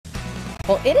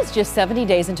Well, it is just 70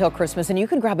 days until Christmas, and you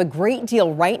can grab a great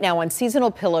deal right now on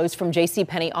seasonal pillows from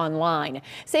JCPenney online.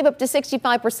 Save up to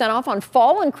 65% off on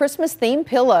fall and Christmas themed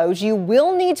pillows. You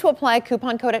will need to apply a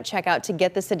coupon code at checkout to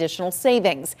get this additional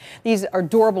savings. These are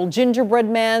adorable gingerbread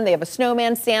men. They have a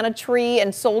snowman, Santa tree,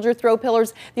 and soldier throw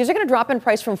pillows. These are going to drop in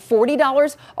price from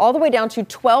 $40 all the way down to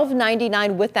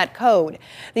 $12.99 with that code.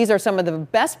 These are some of the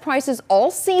best prices all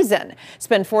season.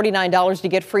 Spend $49 to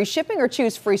get free shipping or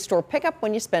choose free store pickup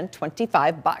when you spend $25.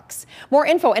 More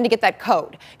info and to get that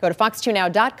code, go to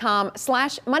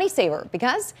fox2now.com/moneysaver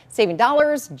because saving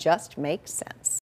dollars just makes sense.